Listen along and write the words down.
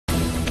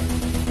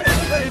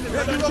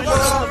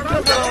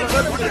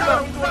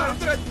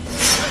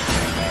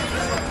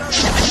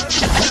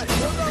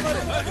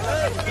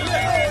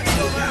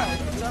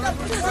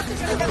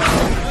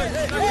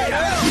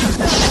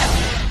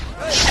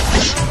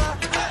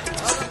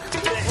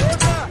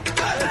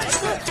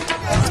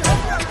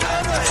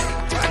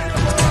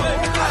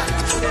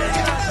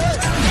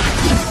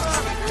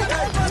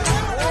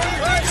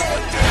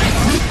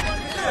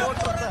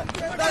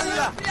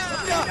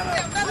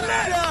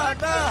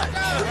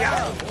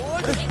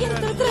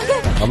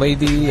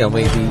அமைதி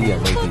அமைதி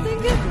அமைதி.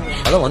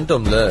 அதான்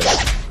வந்துட்டோம்ல.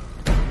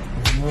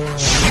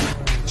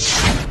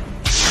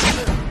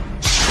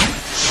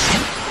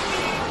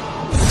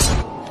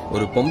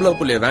 ஒரு பொம்பளை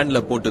புள்ளைய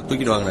வேன்ல போட்டு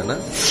தூக்கிட்டு வாங்கினா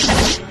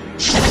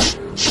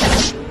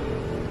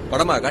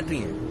படமா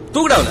காட்டுறீங்க.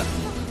 தூக்கிடாவல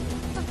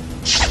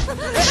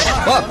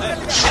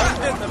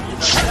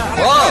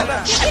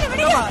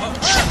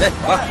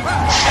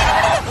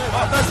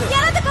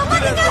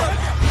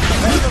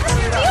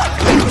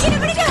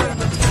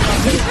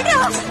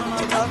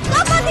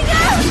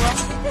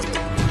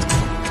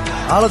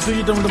ஆளை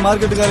தூக்கிட்டு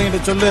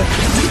மார்க்கெட்டுக்காரங்கிட்ட சொல்லு.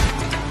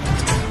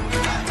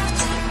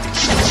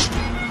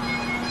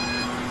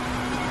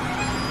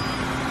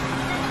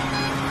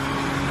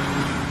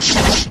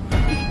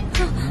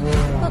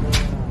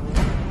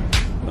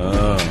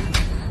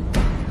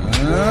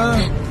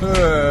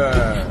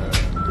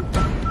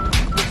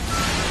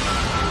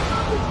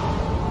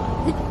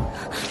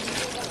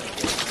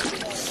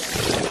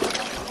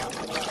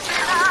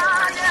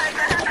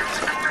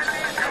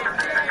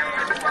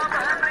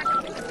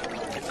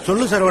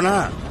 சொல்லு சரவணா.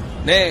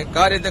 நே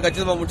காரியத்தை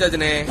கச்சிதமா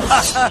முடிச்சாச்சுனே.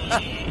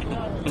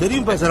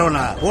 தெரியும்பா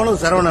சரவணா. போனது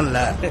சரவணன்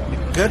இல்ல,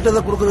 கேட்டதை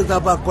குடுக்கறது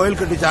தாப்பா கோயில்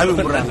கட்டி சாமி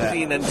கும்பிடுறாங்க.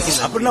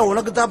 அப்படின்னா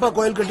உனக்கு தாப்பா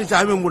கோயில் கட்டி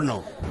சாமி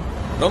கும்பிடணும்.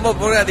 ரொம்ப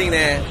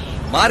போகாதீங்கண்ணே,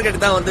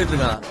 மார்க்கெட் தான் வந்துட்டு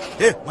இருக்கான்.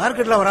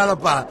 மார்க்கெட்ல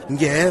வராதப்பா.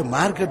 இங்க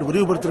மார்க்கெட்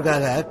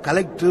விரிவுபடுத்துறதுக்காக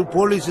கலெக்டர்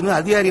போலீஸ்னு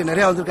அதிகாரி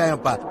நிறைய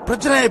வந்திருக்காங்கப்பா.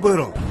 பிரச்சனையாயி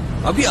போயிரும்.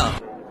 அப்படியா?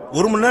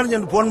 1 மணி நேரம்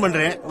சென்று போன்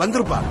பண்றேன்,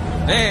 வந்துருப்பா.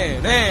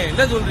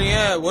 என்ன சொல்றீங்க?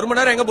 1 மணி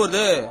நேரம் எங்க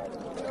போகுது?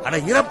 அட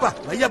இறப்பா,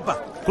 வையப்பா,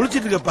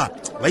 குளிச்சிட்டு இருக்கப்பா,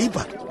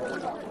 வைப்பா.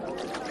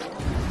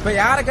 இப்ப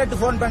யார கேட்டு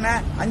போன் பண்ண?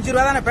 5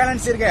 ரூபா தானே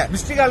பேலன்ஸ் இருக்கு,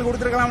 மிஸ்டு கால்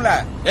கொடுத்துருக்கலாம்ல.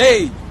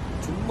 ஏய்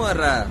சும்மா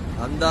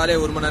அந்த ஆளே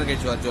 1 மணி நேரம்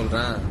கழிச்சு வர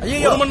சொல்றேன்.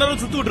 1 மணி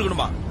நேரம் சுத்திட்டு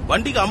இருக்கணுமா?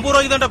 வண்டிக்கு 50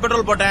 ரூபாய்க்கு தான்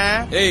பெட்ரோல் போட்டேன்.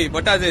 ஏய்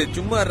பட்டாது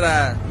சும்மா.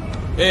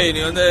 ஏய்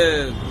நீ வந்து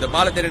இந்த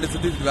மாலை தேடிட்டு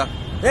சுத்திட்டு வா.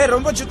 ஏய்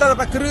ரொம்ப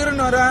சுத்தாதப்பா,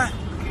 கிருன்னு வரும்.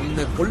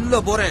 இந்த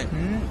கொல்ல போறேன்.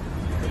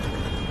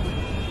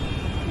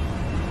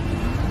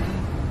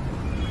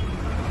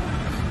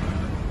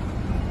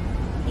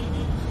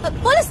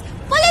 Police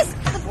police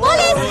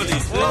police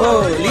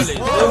police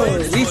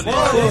police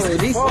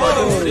police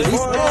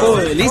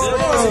police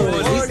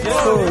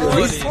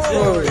police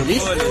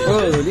police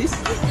police.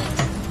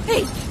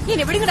 ஏய்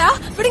என்ன விடுங்கடா,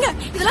 விடுங்க,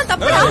 இதெல்லாம்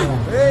தப்புடா.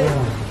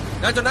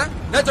 நான் சொன்னா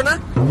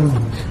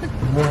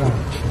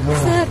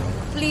சார்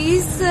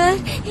ப்ளீஸ் சார்,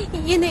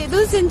 என்ன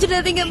எதுவும்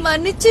செஞ்சிடாதீங்க,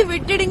 மன்னிச்சு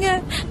விட்டுடுங்க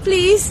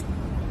ப்ளீஸ்.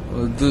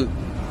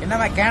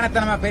 என்னமா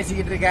கேனத்தனமா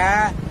பேசிக்கிட்டு இருக்க?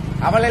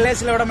 அவளை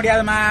லேசில விட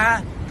முடியாதுமா.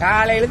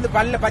 காலையில இருந்து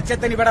பல்ல பச்சை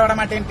தண்ணி பட விட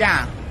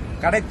மாட்டேன்ட்டான்.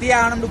 கடத்தியா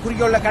ஆனந்து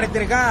குறிக்கோள்ல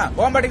கடத்திருக்கான்.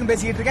 ஓம்பாட்டுக்கும்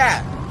பேசிக்கிட்டு இருக்க.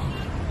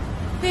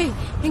 ஏய்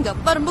எங்க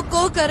அப்பா ரொம்ப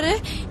கோவக்காரரு,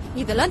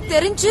 இதெல்லாம்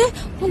தெரிஞ்சு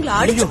உங்களை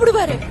அடிச்சு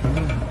விடுவாரு.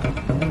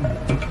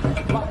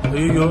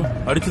 ஐயோ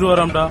அடிச்சிட்டு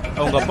வராம்டா,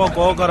 அவங்க அப்பா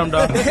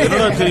கோவக்காரம்டா.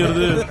 என்னடா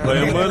செய்யறது,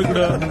 பயமா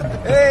இருக்குடா.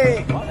 ஏய்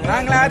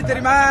நாங்களா யாரு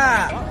தெரியுமா?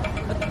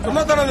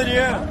 சும்மா தானே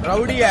தெரியும்.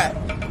 ரவுடிய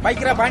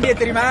பைக்கிற பாண்டிய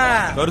தெரியுமா?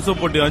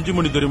 கருசப்பட்டி 5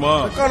 மணி தெரியுமா?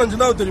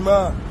 தெரியுமா?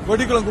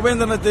 கொடிக்குளம்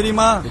குபேந்திரன்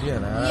தெரியுமா?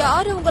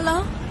 யாரு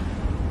உங்களாம்?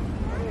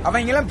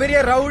 அவங்க எல்லாம் பெரிய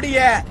ரவுடிய.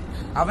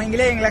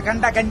 அவங்களே எங்களை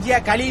கண்டா கஞ்சியா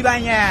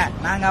கழிவாங்க.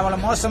 நாங்க அவளை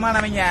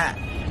மோசமானவங்க.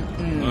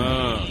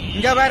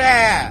 இங்க வர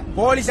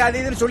போலீஸ் அது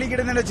இதுன்னு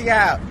சொல்லிக்கிட்டு வச்சுக்க,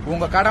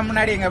 உங்க கடை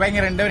முன்னாடி எங்க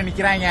பையங்க 2 பேரும்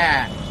நிக்கிறாங்க.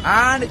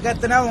 ஆணு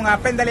கத்துனா உங்க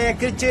அப்பன் தலைய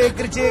கிரிச்சு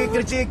கிரிச்சு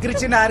கிரிச்சு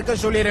கிரிச்சுன்னு அறுக்க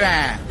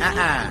சொல்லிடுவேன்.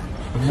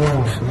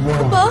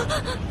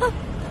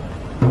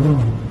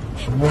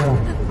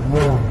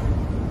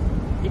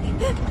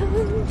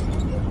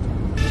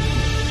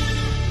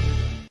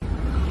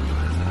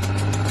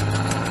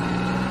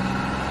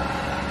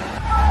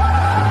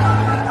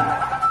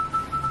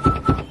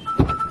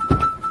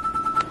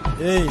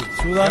 ஏய்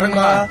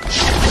சுதாரணா,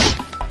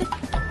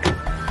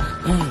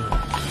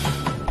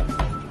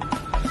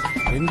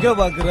 எங்க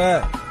பாக்குற?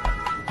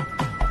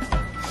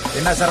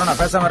 என்ன சரவணா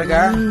பேசாம இருக்க?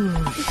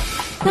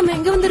 நம்ம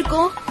எங்க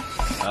வந்திருக்கோம்?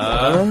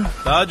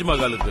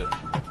 தாஜ்மஹாலுக்கு.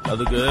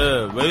 அதுக்கு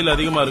வெயில்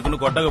அதிகமா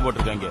இருக்குன்னு கொட்டகை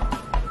போட்டிருக்காங்க.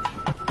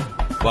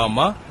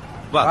 வாமா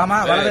வாமா,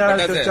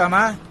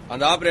 வலதுகாமா.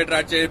 அந்த ஆபரேட்டர்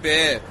ஆட்சி எழுப்பி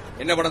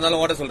என்ன படம்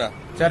ஓட்ட சொல்ற.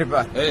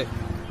 சரிப்பா.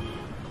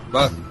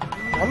 வா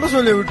சொல்ல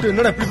சொல்லி விட்டு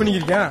என்னடா இப்படி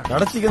பண்ணிக்கிறியா?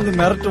 நடத்திக்கு வந்து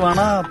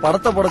மிரட்டுவானா,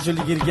 படத்தை போட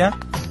சொல்லிக்கிறியா?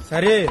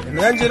 சரி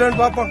என்ன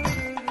செய்யலான்னு பாப்போம்.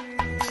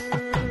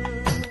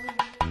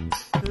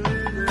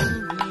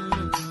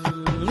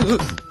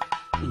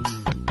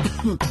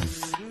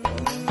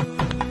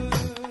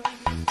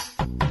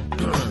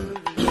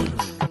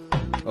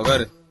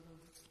 உட்காரு.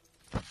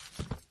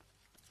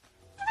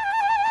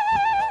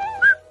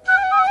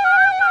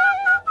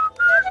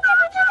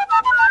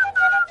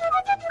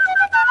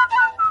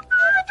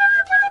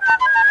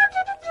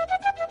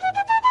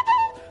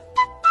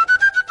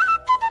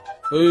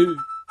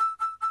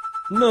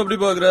 இன்னும் அப்படி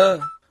பாக்குற?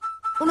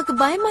 உனக்கு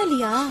பயமா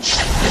இல்லையா?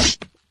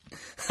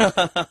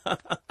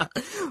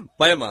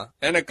 பயமா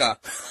எனக்கா?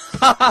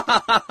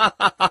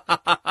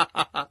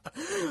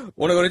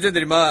 உனக்கு ஒரு விஷயம்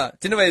தெரியுமா?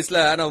 சின்ன வயசுல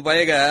நம்ம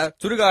பையக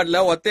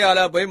சுடுகாட்டுல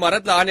ஒத்தையால போய்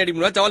மரத்துல ஆணி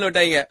அடிக்கணும் சவால்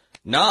விட்டாங்க.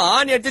 நான்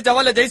ஆணி அடிச்சு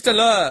சவால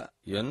ஜெயிச்சிட்டல.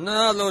 என்ன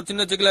அதுல ஒரு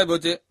சின்ன சிக்கலா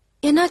போச்சு.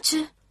 என்னாச்சு?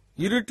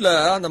 இருட்டுல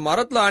அந்த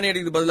மரத்துல ஆணி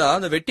அடிக்கிறது பதிலா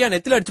அந்த வெட்டியா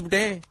நெத்தில அடிச்சு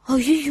விட்டேன்.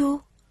 ஐயோ,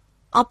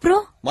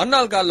 அப்புறம்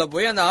மறுநாள் காலில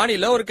போய் அந்த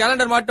ஆணியில ஒரு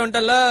கேலண்டர் மாட்டு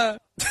வந்துட்டல.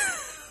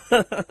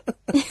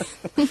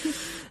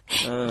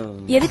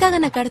 எதுக்காக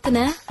நான்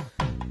கடத்தினேன்?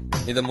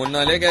 இத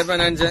முன்னாலே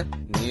கேட்பேன் நினைச்சேன்.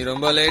 நீ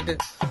ரொம்ப லேட்.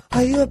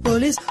 ஐயோ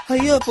போலீஸ்,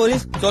 ஐயோ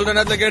போலீஸ் சொல்ற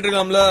நேரத்துல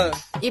கேட்டிருக்கலாம்ல.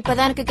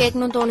 இப்பதான் எனக்கு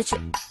கேட்கணும்னு தோணுச்சு.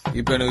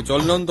 இப்ப எனக்கு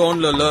சொல்லணும்னு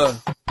தோணல.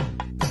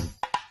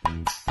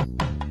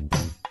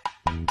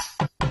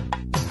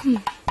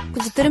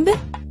 கொஞ்சம் திரும்ப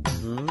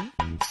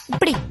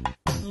இப்படி.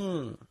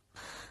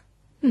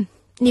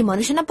 நீ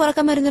மனுஷனா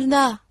பிறக்காம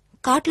இருந்திருந்தா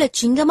காட்டுல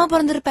சிங்கமா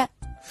பிறந்திருப்ப.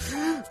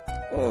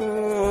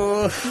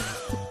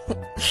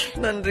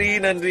 நன்றி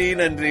நன்றி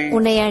நன்றி.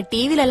 உன்னை என்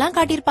டிவில எல்லாம்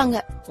காட்டியிருப்பாங்க.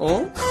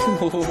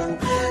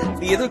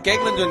 நீ எதுவும்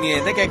கேட்கணும்னு சொன்னியே,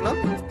 என்ன கேட்கணும்?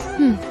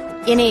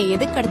 என்னைய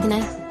எதுக்கு கடத்தின?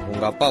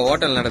 உங்க அப்பா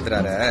ஹோட்டல்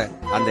நடத்துறாரு.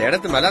 அந்த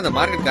இடத்து மேல அந்த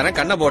மார்க்கெட்காரன்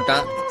கண்ணை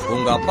போட்டான்.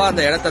 உங்க அப்பா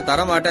அந்த இடத்த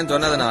தரமாட்டேன்னு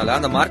சொன்னதுனால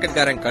அந்த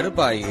மார்க்கெட்காரன்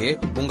கடுப்பாயி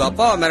உங்க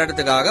அப்பாவை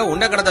மிரட்டத்துக்காக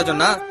உன்னை கடத்த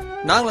சொன்னா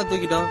நாங்களும்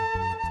தூக்கிட்டோம்.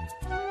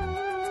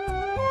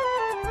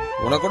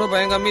 உனக்கு கூட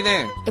பயம்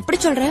கம்மிதான். எப்படி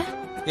சொல்ற?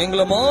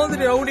 எங்களை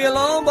மாதிரி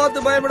ரவுடியெல்லாம்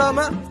பார்த்து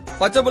பயப்படாம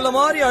பச்சை புள்ள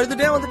மாதிரி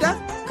அழுதுட்டே வந்துட்டேன்.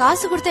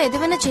 காசு கொடுத்தா எது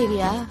வேணா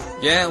செய்வியா?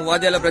 ஏன்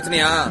வாத்தியால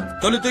பிரச்சனையா?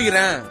 சொல்லி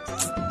தூக்கிறேன்.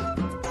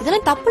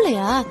 இதெல்லாம் தப்பு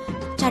இல்லையா?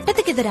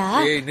 சட்டத்துக்கு எதிரா?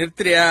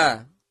 நிறுத்துறியா?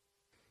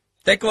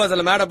 தெற்கு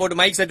வாசல மேடை போட்டு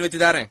மைக் செட் வச்சு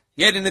தாரேன்.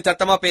 ஏன் நின்னு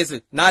சத்தமா பேசு,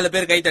 4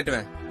 பேர் கை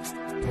தட்டுவேன்.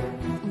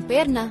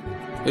 பேர் என்ன?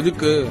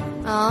 எதுக்கு?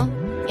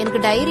 எனக்கு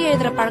டைரி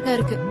எழுதுற பழக்கம்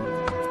இருக்கு.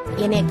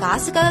 என்னைய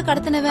காசுக்காக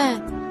கடத்தினவன்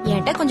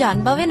என்கிட்ட கொஞ்சம்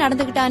அன்பாவே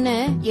நடந்துகிட்டான்னு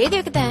எழுதி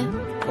வைக்கத்தேன்.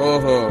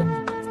 ஓஹோ,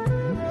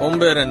 உன்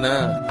பேர் என்ன?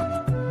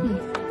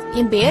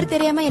 என் பேர்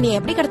தெரியாம என்னைய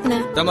எப்படி கடத்தின?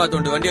 தம்மா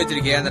தொண்டு வண்டி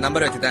வச்சிருக்கே, அந்த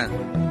நம்பர் வச்சுட்டேன்.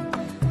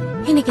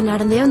 இன்னைக்கு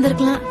நடந்தே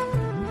வந்திருக்கலாம்.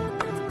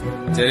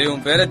 சரி,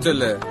 உன் பேரை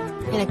சொல்லு.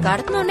 எனக்கு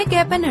கடத்தினோடனே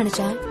கேப்பேன்னு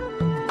நினைச்சேன்.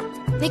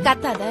 நீ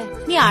கத்தாத,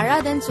 நீ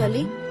அழாதன்னு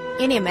சொல்லி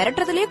என்னைய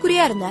மிரட்டுறதுலயே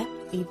குறியா இருந்த.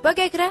 இப்ப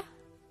கேக்குற?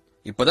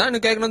 இப்பதான்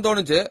எனக்கு கேட்கணும்னு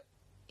தோணுச்சு.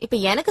 இப்ப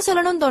எனக்கு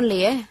சொல்லணும்னு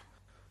தோணலையே.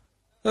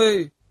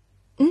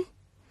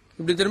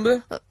 இப்படி திரும்ப,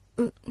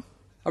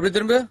 அப்படி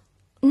திரும்ப.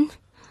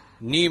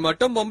 நீ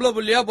மட்டும் பொம்பளை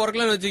புள்ளியா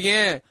பிறக்கலன்னு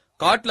வச்சுக்கேன்,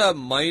 காட்டுல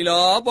மயிலா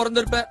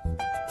பிறந்திருப்ப.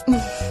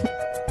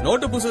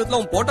 நோட்டு புத்தகத்துல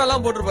உன்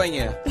போட்டோலாம்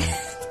போட்டிருப்பாங்க.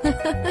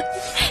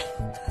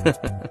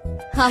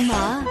 ஆமா,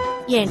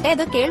 என்கிட்ட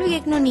ஏதோ கேள்வி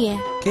கேட்கணும். நீ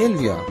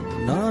கேள்வியா?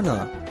 நானா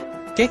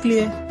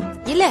கேட்கலையே.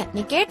 இல்ல,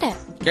 நீ கேட்ட.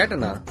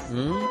 கேட்டனா?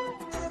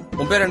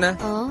 உன் பேர் என்ன?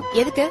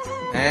 எதுக்கு?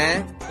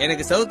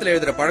 எனக்கு சவுத்துல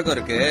எழுதுற பழக்கம்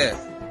இருக்கு.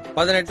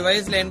 18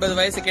 வயசுல 80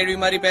 வயசு கேள்வி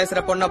மாதிரி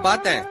பேசுற பொண்ண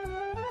பார்த்தேன்.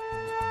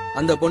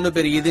 அந்த பொண்ணு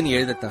பேரு இதுன்னு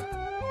எழுதத்தான்.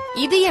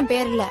 இது என்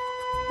பேர் இல்ல,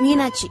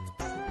 மீனாட்சி.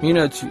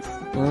 மீனாட்சி?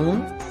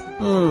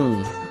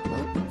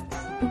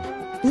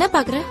 என்ன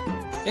பாக்குற?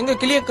 எங்க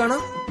கிளிய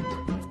காணோம்?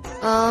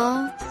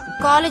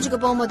 காலேஜுக்கு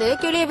போகும்போது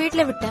கிளிய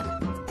வீட்டுல விட்டேன்.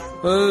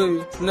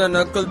 என்ன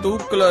நக்கல்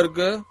தூக்கலா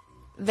இருக்கு?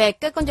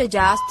 வெக்க கொஞ்சம்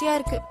ஜாஸ்தியா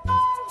இருக்கு.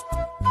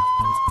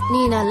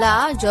 நீ நல்லா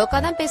ஜோக்கா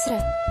தான் பேசுற.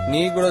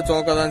 நீ கூட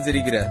சோக்கா தான்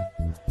சிரிக்கிற.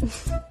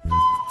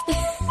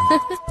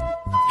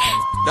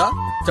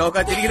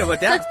 சோக்கா சிரிக்கிற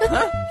பாத்தியா?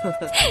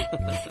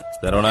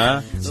 சரவணா,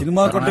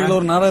 சினிமா கொட்டையில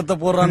ஒரு நாடகத்தை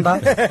போடுறான்டா.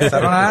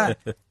 சரவணா,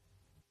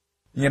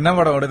 நீ என்ன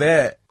படம் ஓடுது?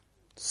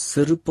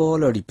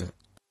 செருப்பால அடிப்பேன்.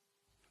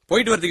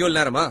 போயிட்டு வரதுக்கு எவ்வளவு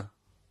நேரமா?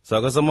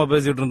 சகசமா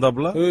பேசிட்டு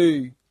இருந்தாப்ல.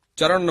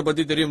 சரவணனை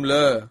பத்தி தெரியும்ல?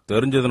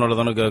 தெரிஞ்சதுனால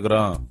தானே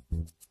கேக்குறான்.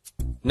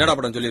 என்னடா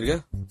படம் சொல்லிருக்க?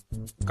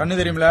 கண்ணு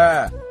தெரியும்ல,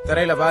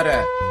 திரையில பாரு.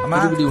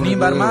 அம்மா நீ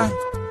பாருமா.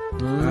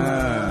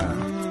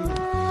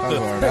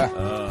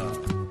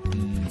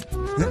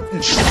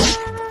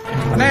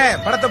 அண்ணே,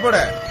 படத்தை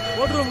போடு.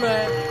 போடுறோம்.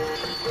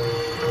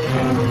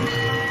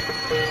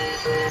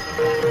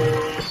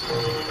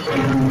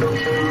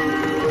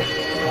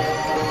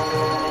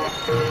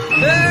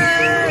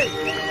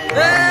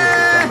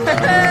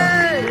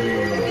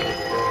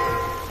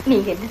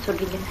 நீங்க என்ன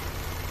சொல்றீங்கன்னு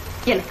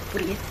எனக்கு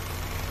புரியுது.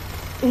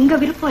 உங்க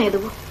விருப்பம்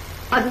எதுவோ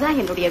அதுதான்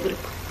என்னுடைய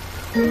விருப்பம்.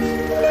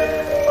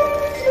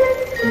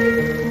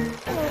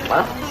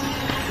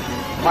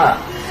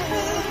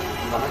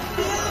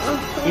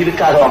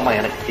 இதுக்காக அம்மா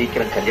எனக்கு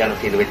சீக்கிரம் கல்யாணம்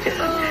செய்து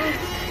வச்சிருக்காங்க.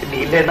 நீ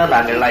இல்லைன்னா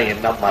நாங்கெல்லாம்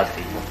என்னம்மா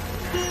செய்வோம்?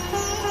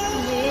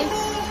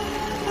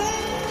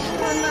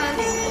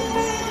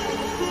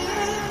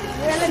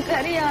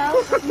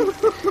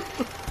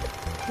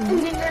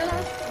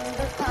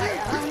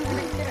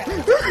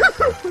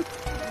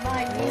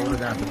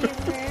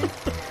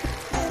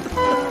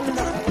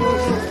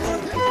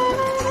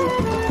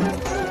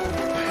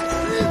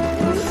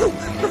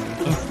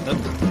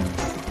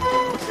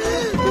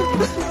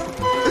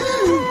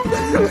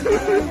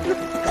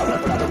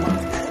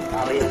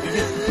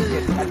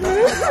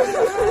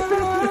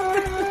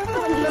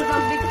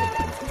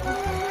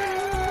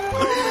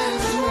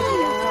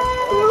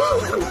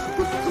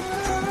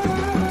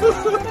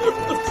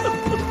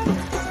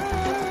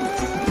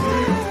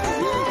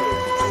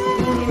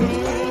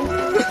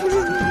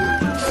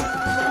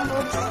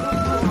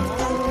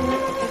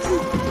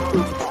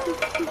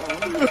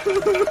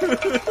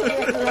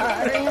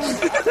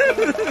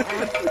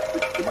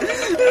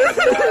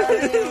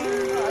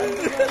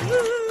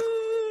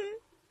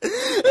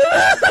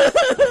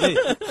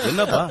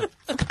 என்னப்பா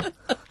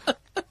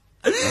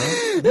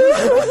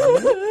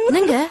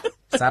என்னங்க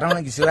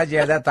சரவணுக்கு சிவாஜி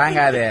ஏதாவது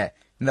தாங்காது.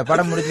 இந்த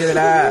படம்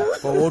முடிஞ்சதுல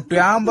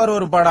ஒட்டியாம்பர்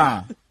ஒரு படம்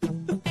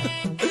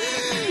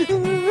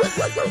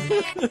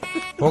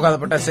போகாத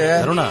பட்டாசு.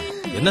 சரவணா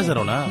என்ன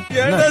சரவணா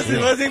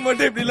சிவாஜி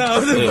மட்டும் இப்படி எல்லாம்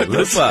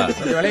விழுப்பா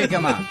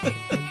விளைவிக்கமா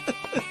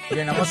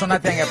நம்ம சொன்னா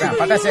கேப்பேன்.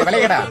 பட்டாசு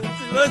விளையடா.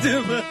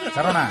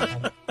 சரவணா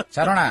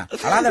சரவணா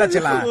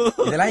அலாதராச்சலாம்.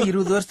 இதெல்லாம்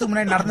 20 வருஷத்துக்கு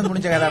முன்னாடி நடந்து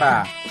முடிஞ்ச கதாடா.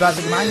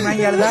 அதுக்கு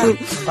வாங்கி அழுதா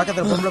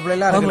பக்கத்துல பொம்பளை பிள்ளை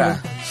எல்லாம் இருக்குல்ல.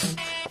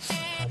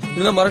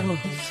 இதெல்லாம்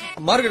மறக்கணும்.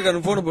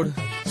 மார்க்கெட்டுக்காரன் போன போடு.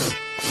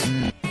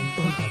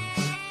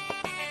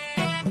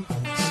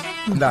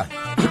 இந்தா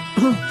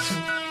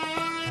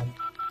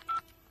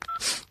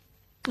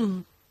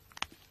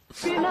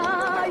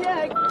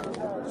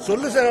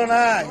சொல்லு சரவணா,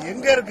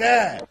 எங்க இருக்க?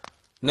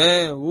 நே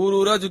ஊர்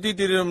ஊரா சுத்தி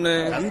திரியோம்னே.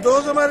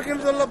 சந்தோஷமா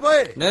இருக்குன்னு சொல்ல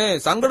போய் நே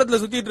சங்கடத்துல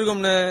சுத்திட்டு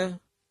இருக்கோம்னே.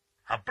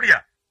 அப்படியா?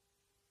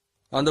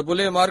 அந்த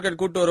புள்ளைய மார்க்கெட்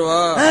கூட்டு வருவா.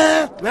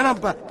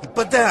 வேணாம்ப்பா,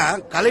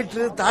 இப்பதான்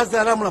கலெக்டர்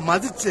தாசில்தார் நம்மள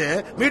மதிச்சு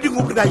மீட்டிங்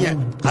கூப்பிட்டுருக்காங்க.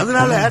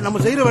 அதனால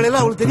நம்ம செய்யற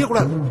வேலையெல்லாம் அவங்களுக்கு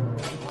தெரியக்கூடாது.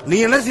 நீ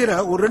என்ன செய்யற,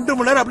 ஒரு 2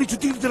 மணி நேரம் அப்படி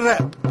சுத்திட்டு திரிற.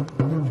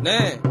 நே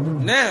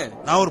நே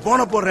நான் ஒரு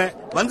போனை போடுறேன்,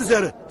 வந்து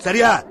சேரு.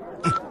 சரியா?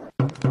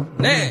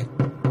 நே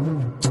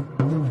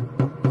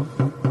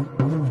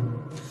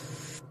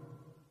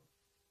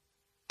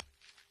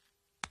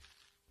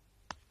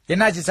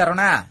என்னாச்சு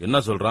சரவணா? என்ன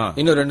சொல்றான்?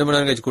 இன்னும் 2 மணி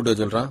நேரம் கழிச்சு கூட்டு வர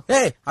சொல்றான்.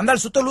 ஏய் அந்த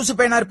ஆள் சுத்த லூசு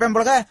பையனா இருப்பேன்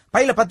போல.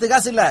 பையில 10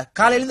 காசு இல்ல.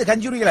 காலையில இருந்து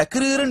கஞ்சி குடிக்கல,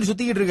 கிருன்னு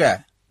சுத்திக்கிட்டு இருக்க.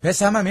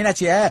 பேசாம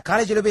மீனாட்சிய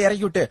காலேஜ்ல போய்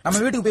இறக்கி விட்டு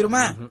நம்ம வீட்டுக்கு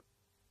போயிருமா?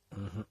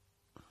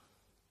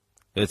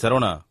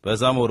 சரவணா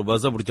பேசாம ஒரு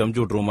பஸ் பிடிச்சு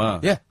அமுச்சு விட்டுருமா?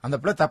 அந்த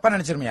பிள்ளை தப்பா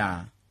நினைச்சிருமியா?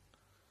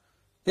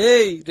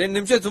 ஏய் 2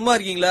 நிமிஷம் சும்மா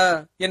இருக்கீங்களா?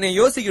 என்னை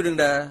யோசிக்க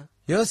விடுங்கடா.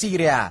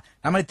 யோசிக்கிறியா?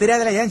 நம்மளுக்கு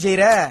தெரியாதல ஏன்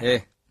செய்யற?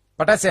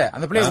 பட்டாசு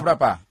அந்த பிள்ளைய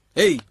கூப்பிடாப்பா.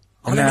 ஏய்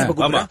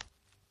அவன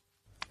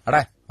அட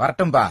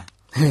வரட்டும்பா.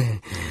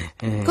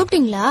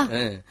 கூப்பிட்டீங்களா?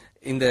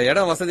 இந்த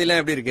இடம் வசதி எல்லாம்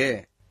எப்படி இருக்கு?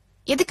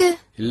 எதுக்கு?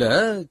 இல்ல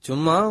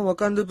சும்மா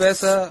உக்காந்து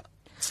பேச.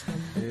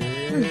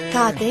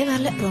 காத்தே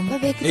வரல, ரொம்ப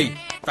வேக்கு. ஏய்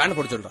ஃபேன்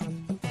போட சொல்றான்.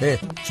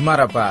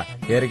 சும்மாராப்பா,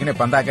 ஏற்கனவே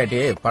பந்தா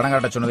காட்டி படம்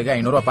காட்ட சொன்னதுக்கு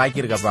 500 ரூபாய்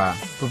பாக்கி இருக்கப்பா.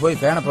 இப்ப போய்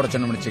ஃபேனை போட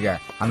சொன்ன முடிச்சுக்க.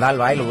 அந்த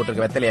ஆள் வாயில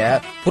போட்டுருக்க வெத்தலைய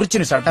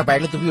புரிச்சுன்னு சட்டா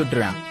பாயில துப்பி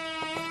விட்டுருவேன்.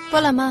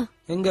 போலாமா?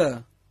 எங்க?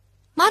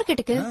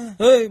 மார்க்கெட்டுக்கு.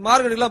 ஏய்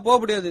மார்க்கெட்டுக்கு எல்லாம் போக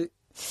முடியாது.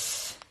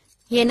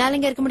 என்னால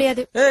இங்க இருக்க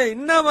முடியாது. ஏய்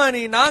என்னமா நீ,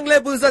 நாங்களே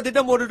புதுசா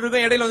திட்டம் போட்டுட்டு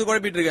இருக்கோம், இடையில வந்து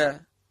குழப்பிட்டு இருக்க.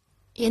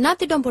 என்ன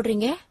திட்டம்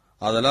போடுறீங்க?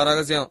 அதெல்லாம்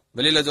ரகசியம்,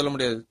 வெளியில சொல்ல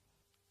முடியாது.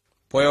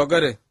 போய்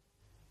உக்காரு.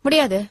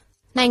 முடியாது,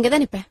 நான்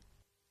இங்கதான் நிப்பேன்.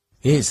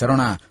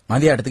 சரவணா,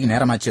 மதிய இடத்துக்கு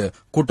நேரமாச்சு.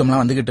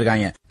 கூட்டம்லாம் வந்துகிட்டு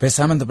இருக்காங்க.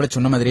 பேசாம இந்த பிள்ளை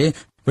சொன்ன மாதிரி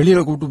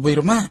வெளியில கூட்டு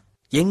போயிருமா?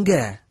 எங்க?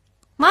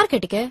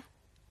 மார்க்கெட்டுக்கு.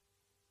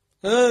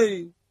 ஏய்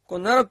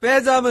கொஞ்ச நேரம்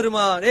பேசாம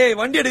இருமா. ஏய்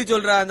வண்டி எடுக்க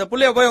சொல்ற, அந்த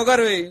புள்ளைய போய்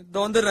உட்காரு. இந்த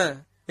வந்துடுறேன்.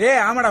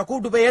 ஆமாடா,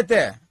 கூட்டு போய்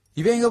ஏத்து.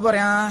 இவன் எங்க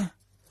போறான்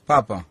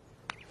பாப்போம்.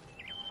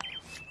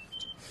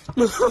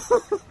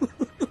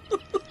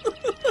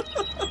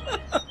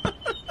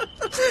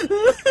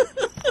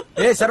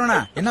 சரவணா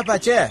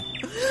என்னப்பாச்சு?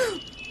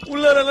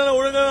 புள்ள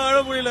ஒழுங்கா ஆட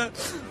முடியல.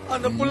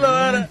 அந்த புள்ள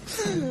வேற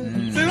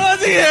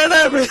சிவாஜி.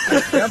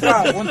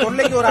 உன்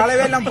தொல்லைக்கு ஒரு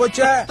அளவே எல்லாம்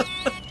போச்சு.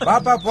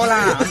 பாப்பா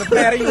போலாம். அந்த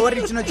பிள்ளை இறங்கி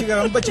ஓடிச்சுன்னு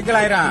வச்சுக்க, ரொம்ப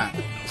சிக்கலாயிரும்.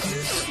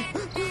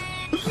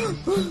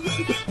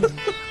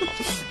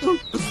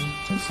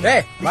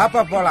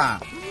 பாப்பா போலாம்.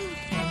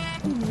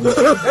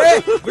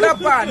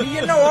 விடப்பா, நீ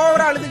என்ன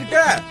ஓவரா அழுதுகிட்ட?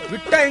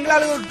 விட்டா எங்களை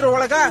அழுக விட்டுரு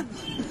உலக.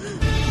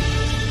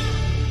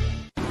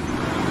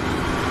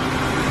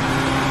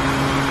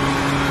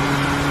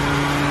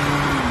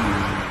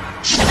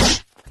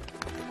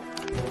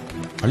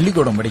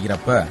 பள்ளிக்கூடம்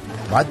படிக்கிறப்ப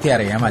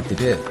வாத்தியாரை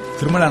ஏமாத்திட்டு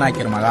திருமல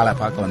நாயக்கர் மகாலை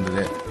பார்க்க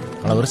வந்தது.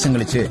 பல வருஷம்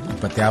கழிச்சு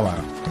இப்ப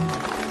தேவாரம்.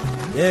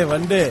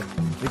 வந்து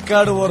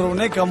ரிக்கார்டு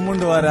போடுறவனே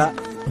கம்முண்டு வரா.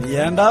 நீ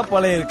ஏன்டா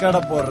பழைய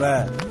ரிக்கார்ட போடுற?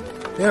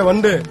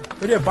 வந்து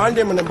பெரிய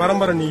பாண்டிய மன்னன்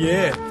பரம்பரை, நீயே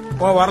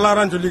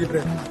வரலாறான்னு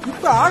சொல்லிக்கிட்டு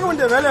இப்ப ஆக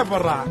வேண்டிய வேலையை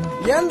போடுறா.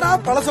 ஏன்டா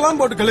பழசெல்லாம்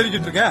போட்டு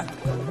கிளறிக்கிட்டு இருக்க?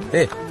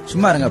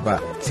 சும்மா இருங்கப்பா.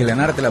 சில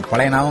நேரத்துல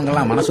பழைய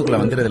ஞாபகங்கள்லாம் மனசுக்குள்ள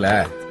வந்துருதுல.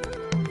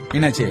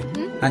 மீனாட்சி,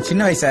 நான்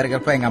சின்ன வயசா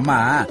இருக்கப்ப எங்க அம்மா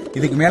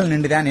இதுக்கு மேல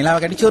நின்றுதான் நிலாவை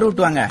கட்டி சோறு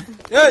விட்டுவாங்க.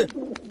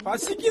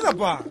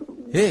 பசிக்குதப்பா.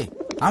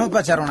 ஆமாப்பா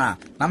சரவணா,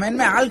 நம்ம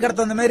என்ன ஆள்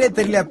கடத்த வந்த மாதிரியே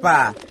தெரியலப்பா.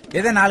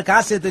 ஏதோ 4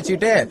 காசு எடுத்து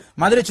வச்சுட்டு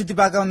மதுரை சுத்தி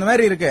பார்க்க வந்த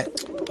மாதிரி இருக்கு.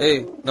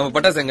 நம்ம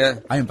பட்டாசங்க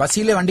அவன்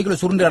பசியில வண்டிக்குள்ள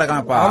சுருண்டு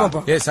கிடக்கான்ப்பா.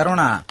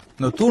 சரவணா,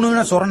 இந்த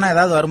தூணுன்னா சொரணா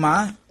ஏதாவது வருமா?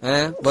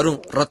 வரும்,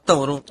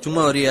 ரத்தம் வரும்.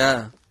 சும்மா வரியா?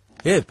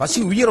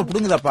 பசி உயிரை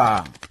புடுங்குதாப்பா.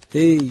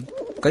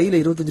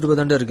 கையில 25 ரூபாய்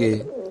தாண்டா இருக்கு.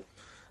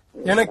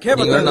 எனக்கே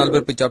 4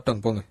 பேர் போய்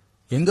சாப்பிட்டாங்க. போங்க.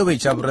 எங்க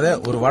போய் சாப்பிடுறது?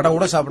 ஒரு வடை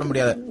கூட சாப்பிட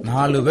முடியாது.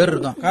 4 பேர்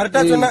இருக்கும்.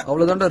 கரெக்டா சொன்ன.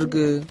 அவ்வளவுதான்டா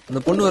இருக்கு. அந்த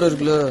பொண்ணு வர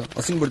இருக்குல்ல,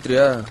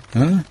 அசிங்கப்படுத்துறியா?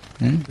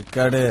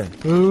 ரிக்கார்டு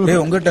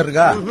உங்ககிட்ட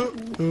இருக்கா?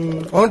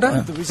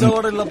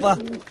 விசாவோட இல்லப்பா.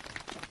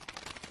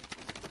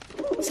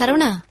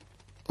 சரவணா,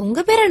 உங்க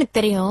பேர் எனக்கு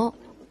தெரியும்,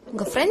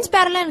 உங்க ஃப்ரெண்ட்ஸ்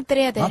பேரெல்லாம் எனக்கு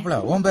தெரியாது. மாப்பிள,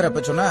 உன் பேர்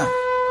எப்ப சொன்ன?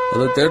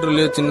 அது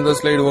தியேட்டர்லயே சின்னதா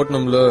ஸ்லைடு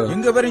ஓட்டணும்ல.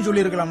 எங்க பேரையும்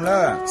சொல்லி இருக்கலாம்ல.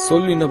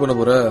 சொல்லி என்ன பண்ண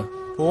போற?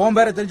 உன்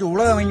பேரை தெரிஞ்சு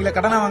உலக வங்கியில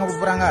கடனா வாங்க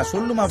போறாங்க.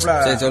 சொல்லுமாப்ல.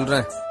 சரி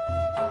சொல்றேன்.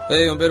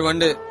 ஏய் உன் பேர்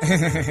வண்டு.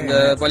 இந்த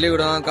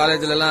பள்ளிக்கூடம்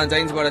காலேஜ்ல எல்லாம்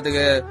சயின்ஸ்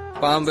பாடத்துக்கு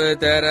பாம்பு,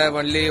 தேரை,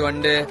 வள்ளி,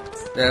 வண்டு,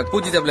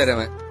 பூச்சி சப்ளையர்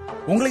அவன்.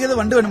 உங்களுக்கு எது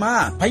வண்டு வேணுமா?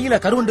 பையில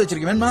கருவண்டு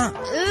வச்சிருக்கேன் வேணுமா?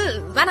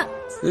 வேணாம்.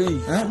 ஏய்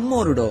சும்மா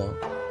ஒருடோ.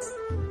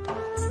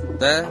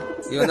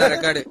 இவன் தான்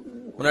ரெக்கார்டு.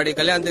 முன்னாடி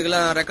கல்யாணத்துக்கு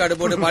எல்லாம் ரெக்கார்டு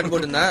போட்டு பாட்டு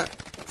போட்டுருந்தான்.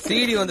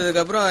 சிடி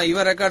வந்ததுக்கு அப்புறம்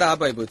இவன் ரெக்கார்டு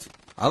ஆப் ஆகி போச்சு.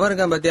 அவன்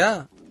இருக்கான் பாத்தியா?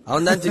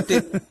 அவன் தான் சிட்டு.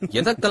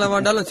 எதை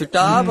கிளம்பாண்டாலும்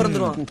சிட்டா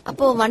பறந்துருவான்.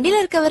 அப்போ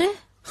வண்டியில இருக்கவரு?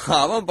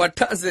 அவன்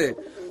பட்டாசு.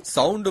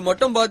 சவுண்ட்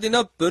மட்டும்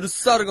பாத்தீங்கன்னா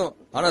பெருசா இருக்கும்.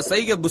 ஆனா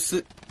சைக புஸ்.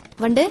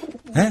 வண்டு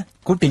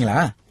கூப்பிட்டீங்களா?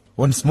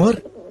 Once more.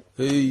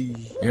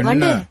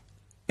 வண்டு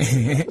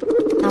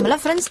நம்மள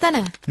ஃப்ரெண்ட்ஸ் தானே.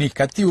 நீ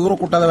கத்தி ஊற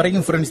கூட்டாத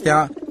வரைக்கும் ஃப்ரெண்ட்ஸ்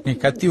தான். நீ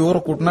கத்தி ஊற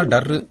கூட்டினா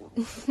டர்ரு.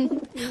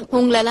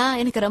 உங்களெல்லாம்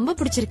எனக்கு ரொம்ப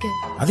பிடிச்சிருக்கு.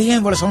 அது ஏன்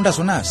இவ்வளவு சவுண்டா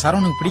சொன்ன?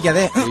 சரவணுக்கு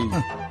பிடிக்காதே.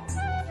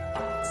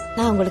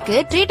 நான் உங்களுக்கு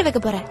ட்ரீட் வைக்க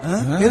போறேன்.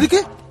 எதுக்கு?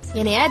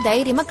 என்னைய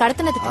தைரியமா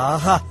கடத்தினதுக்கு.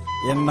 ஆஹா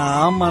என்ன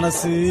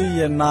மனசு,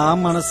 என்ன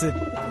மனசு.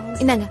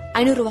 இந்தாங்க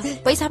 500 ரூபாய்.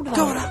 போய்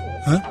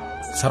சாப்பிட்டு.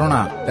 சரவணா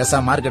பேசா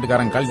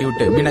மார்க்கெட்டுக்காரன் கழட்டி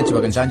விட்டு மீனாட்சி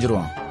பக்கம்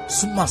சாஞ்சிருவான்.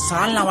 சும்மா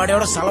சால்னா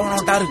வாடையோட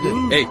சலவனோட்டா இருக்கு.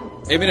 ஏய்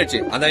மீனாட்சி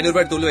அந்த 500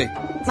 ரூபாய் எடுத்து வை.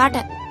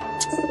 மாட்டேன்.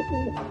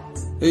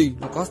 ஏய்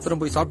நான் காசு தரம்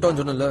போய் சாப்பிட்டான்னு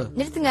சொன்னல.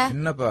 நிறுத்துங்க.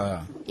 என்னப்பா?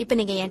 இப்ப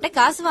நீங்க என்கிட்ட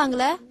காசு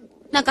வாங்கல,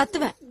 நான்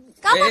கத்துவேன்.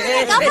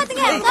 காப்பாத்துங்க,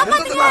 காப்பாத்துங்க,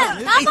 காப்பாத்துங்க,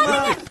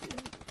 காப்பாத்துங்க.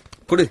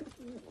 குடு.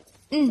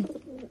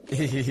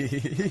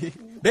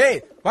 டேய்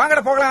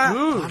வாங்கடா போகலாம்.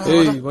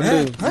 ஏய் வந்து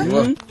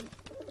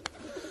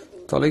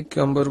தலைக்கு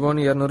 50 ரூபாய்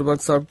 200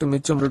 ரூபாய்க்கு சாப்பிட்டு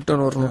மிச்சம்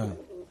ரிட்டர்ன் வரணும்.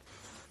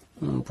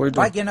 போயிட்டு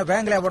பாக்கி என்ன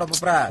பேங்க்ல போட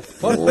போறா?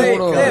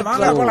 ஏய்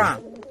வாங்கடா போலாம்.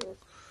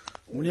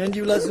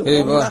 முனியாண்டி விலாஸ்.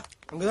 ஏய் வா.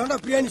 அங்கதான்டா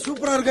பிரியாணி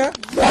சூப்பரா இருக்கு.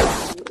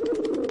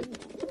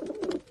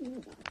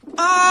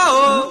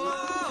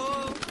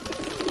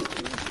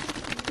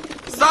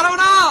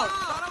 சரவணா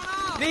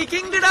நீ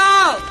கிங்டா.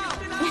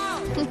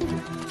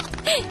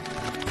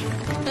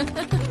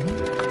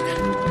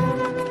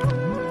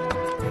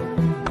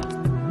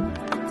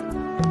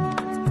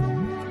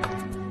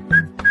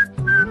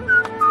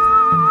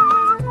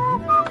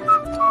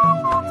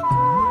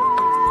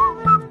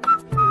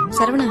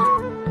 சரவணா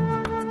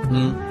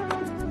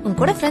உன்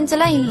கூட ஃப்ரெண்ட்ஸ்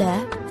எல்லாம் இல்ல.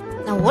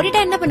 நான் ஓடிட்டா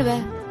என்ன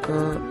பண்ணுவேன்?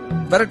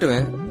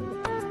 விரட்டுவேன்.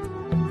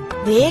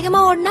 வேகமா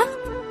ஓடினா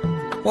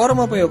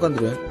ஓரமா போய்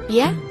உட்காந்துருவேன்.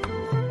 ஏன்?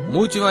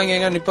 மூச்சு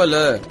வாங்க நிப்பல,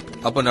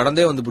 அப்ப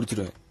நடந்தே வந்து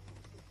புடிச்சிருவேன்.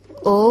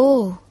 ஓ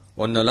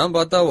ஒன்னெல்லாம்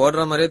பார்த்தா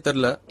ஓடுற மாதிரியே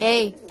தெரியல.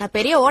 ஏய் நான்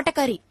பெரிய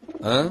ஓட்டக்காரி.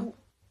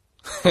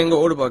 எங்க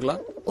ஓடு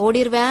பாக்கலாம்.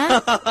 ஓடிடுவேன்.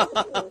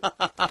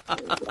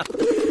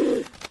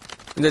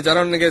 இந்த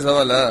சரவணனுக்கே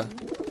சவால.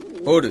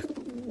 ஓடு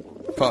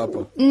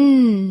பாப்போம்.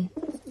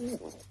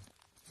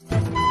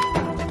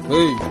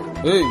 ஏய்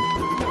ஏய்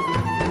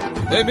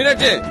ஏய்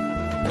மீனாட்சி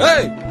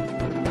ஏய்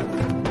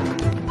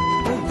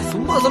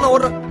சும்மா சொன்ன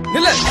ஓடுற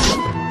இல்ல.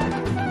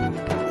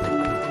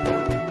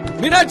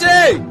 மீனாட்சி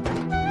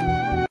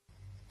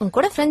உன்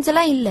கூட ஃப்ரெண்ட்ஸ்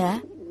எல்லாம் இல்ல.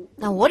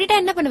 நான் ஓடிட்டா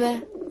என்ன பண்ணுவேன்?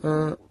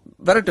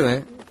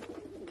 விரட்டுவேன்.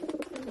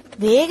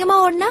 வேகமா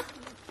ஓடினா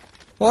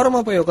ஓரமா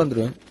போய்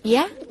உட்காந்துருவேன்.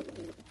 ஏன்?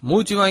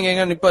 மூச்சு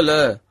வாங்க நிப்பல,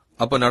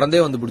 அப்ப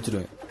நடந்தே வந்து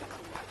புடிச்சிருவேன்.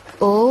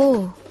 ஓ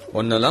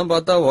ஒன்னெல்லாம்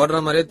பார்த்தா ஓடுற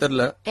மாதிரியே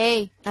தெரியல.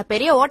 ஏய் நான்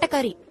பெரிய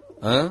ஓட்டக்காரி.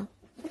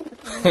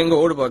 எங்க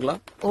ஓடு பாக்கலாம்.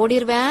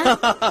 ஓடிடுவேன்.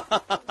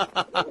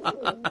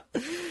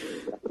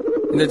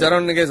 இந்த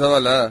சரவணனுக்கே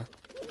சவால.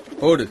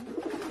 ஓடு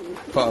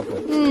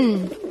பாப்போம்.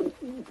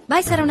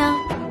 பாய் சரவணா.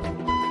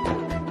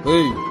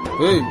 ஏய்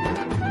ஏய்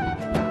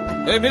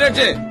ஏய்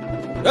மீனாட்சி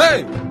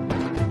ஏய்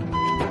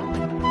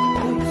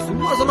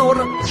சும்மா சொன்ன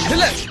ஓடுற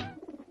இல்ல.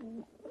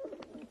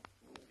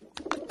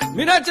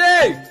 மீனாட்சி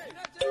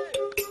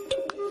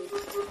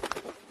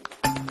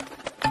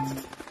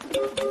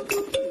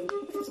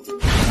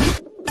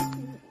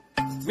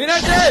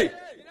மீனாட்சி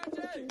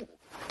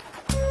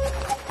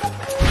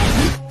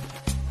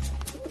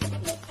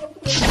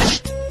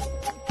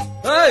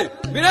ஏய்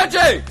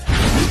மீனாட்சி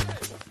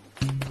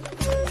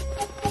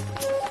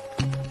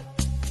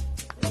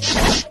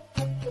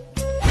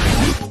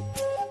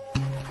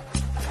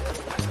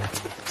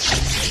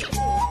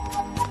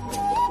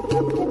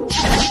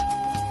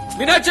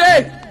மீனாட்சி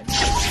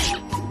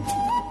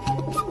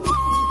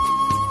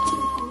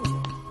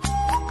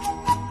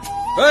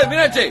ஏய்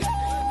மீனாட்சி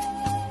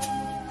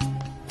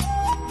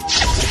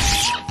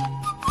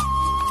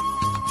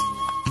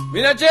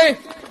மீனாட்சி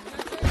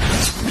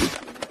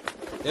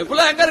என்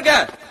புள்ள எங்க இருக்க?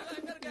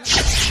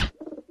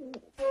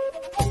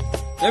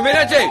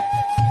 மீனாட்சி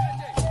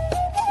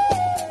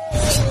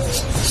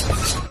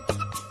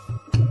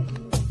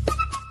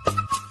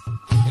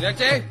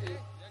மீனாட்சி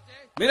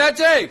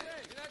மீனாட்சி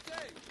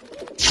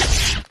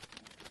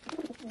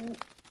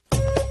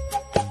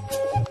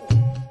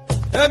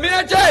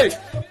மீனாட்சி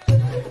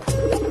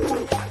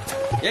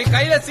என்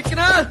கையில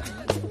சிக்கினா.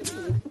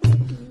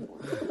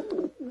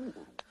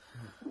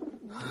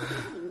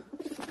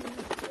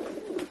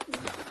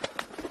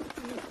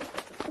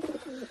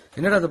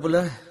 என்னடா அந்த புள்ள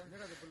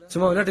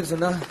சும்மா விளையாட்டுக்கு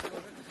சொன்னா?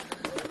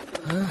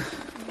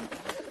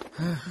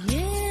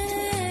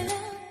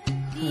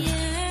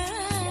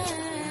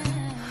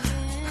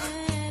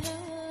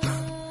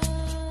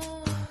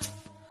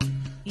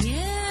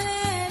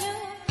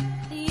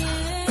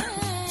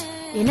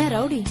 என்ன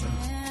ரவுடி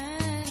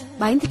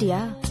பயந்துட்டியா?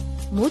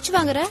 மூச்சு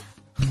வாங்குற?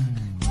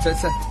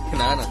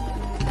 நானா?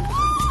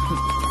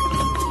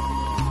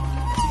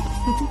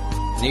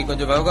 நீ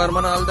கொஞ்சம்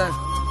விவகாரமான ஆள் தான்.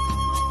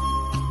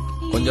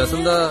 கொஞ்சம்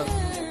அசந்தா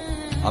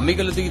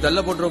அம்மிக்கல்ல தூக்கி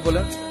தள்ள போட்டுற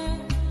போல.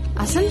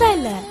 அசந்தா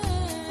இல்ல,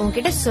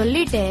 உன்கிட்ட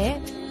சொல்லிட்டே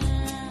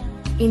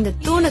இந்த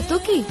தூணை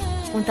தூக்கி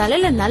உன்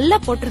தலையில நல்லா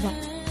போட்டுருவேன்.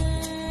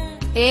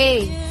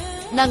 ஏய்,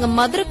 நாங்க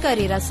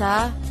மதுரைக்காரி ராசா.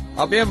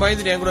 அப்பயே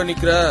பயந்துட்டு என் கூட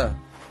நிக்கிற?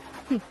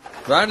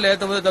 வேன்ல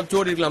ஏத்தும் போது தப்பிச்சு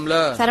ஓடி இருக்கலாம்ல.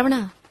 சரவணா,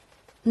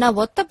 நான்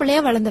ஒத்த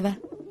பிள்ளையா வளர்ந்தவன்.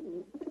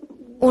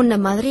 உன்ன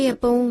மாதிரி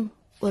எப்பவும்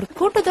ஒரு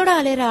கூட்டத்தோட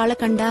அலையிற ஆளை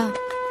கண்டா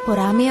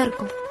பொறாமையா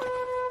இருக்கும்.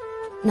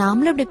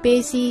 நாமளும் இப்படி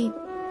பேசி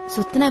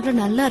சுத்தினா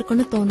இவ்வளவு நல்லா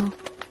இருக்கும்னு தோணும்.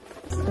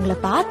 உங்களை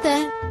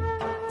பார்த்தேன்,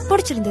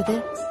 பிடிச்சிருந்தது,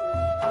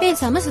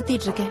 பேசாம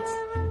சுத்திட்டு இருக்கேன்.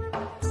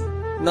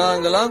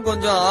 நாங்கெல்லாம்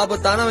கொஞ்சம்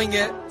ஆபத்தானவங்க.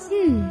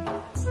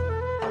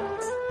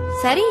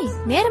 சரி,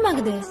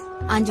 நேரமாகுது.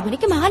 5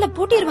 மணிக்கு மேல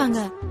பூட்டிடுவாங்க.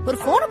 ஒரு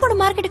போன் போடு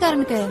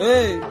மார்க்கெட்டுக்காரனுக்கு.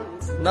 ஏய்,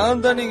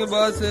 நான் தான் நீங்க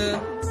பாஸ்.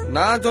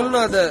 நான்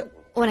சொல்லணும் அத.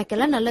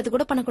 உனக்கெல்லாம் நல்லது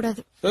கூட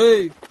பண்ணக்கூடாது.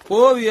 ஏய்,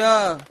 போவியா?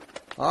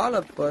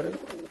 ஆள பாரு.